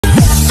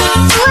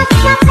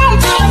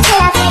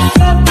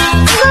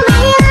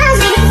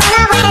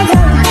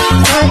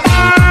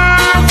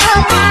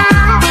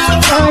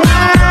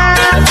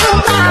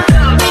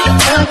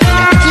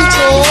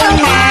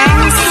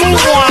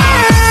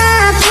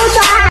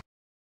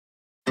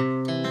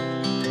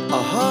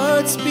Our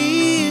hearts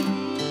beat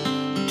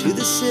to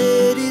the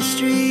city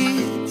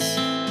streets.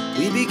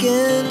 We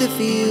began to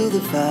feel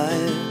the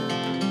fire.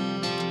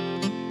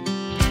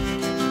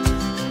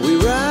 We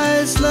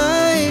rise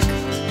like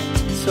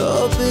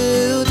tall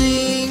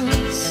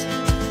buildings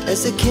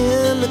as the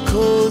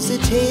chemicals, they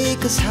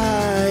take us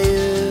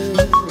higher.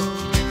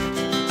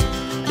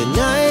 The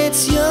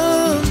night's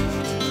young,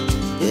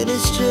 it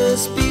has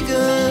just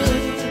begun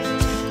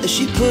as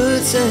she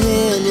puts her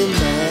hand in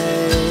mine.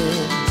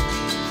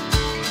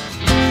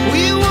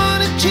 We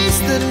wanna chase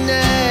the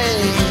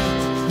night,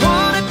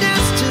 wanna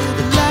dance to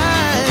the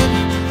light,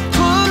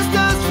 pull the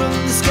stars from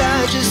the sky,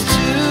 just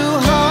two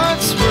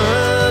hearts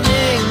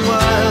running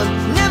wild.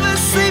 Never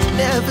sleep,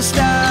 never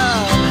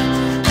stop,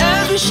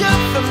 as we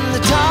shout from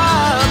the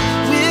top.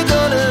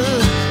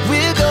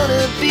 We're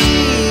gonna be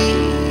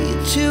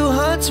two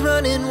hearts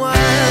running wild.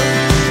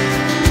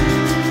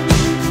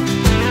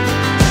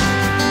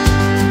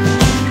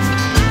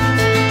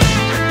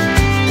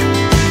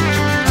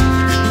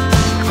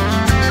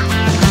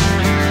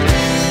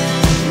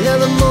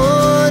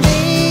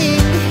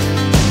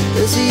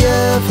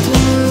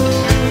 Afternoon,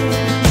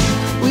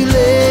 we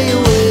lay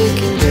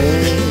awake in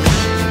bed.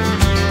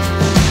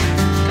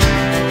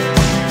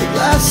 It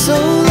laughs so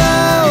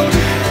loud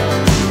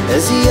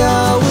as the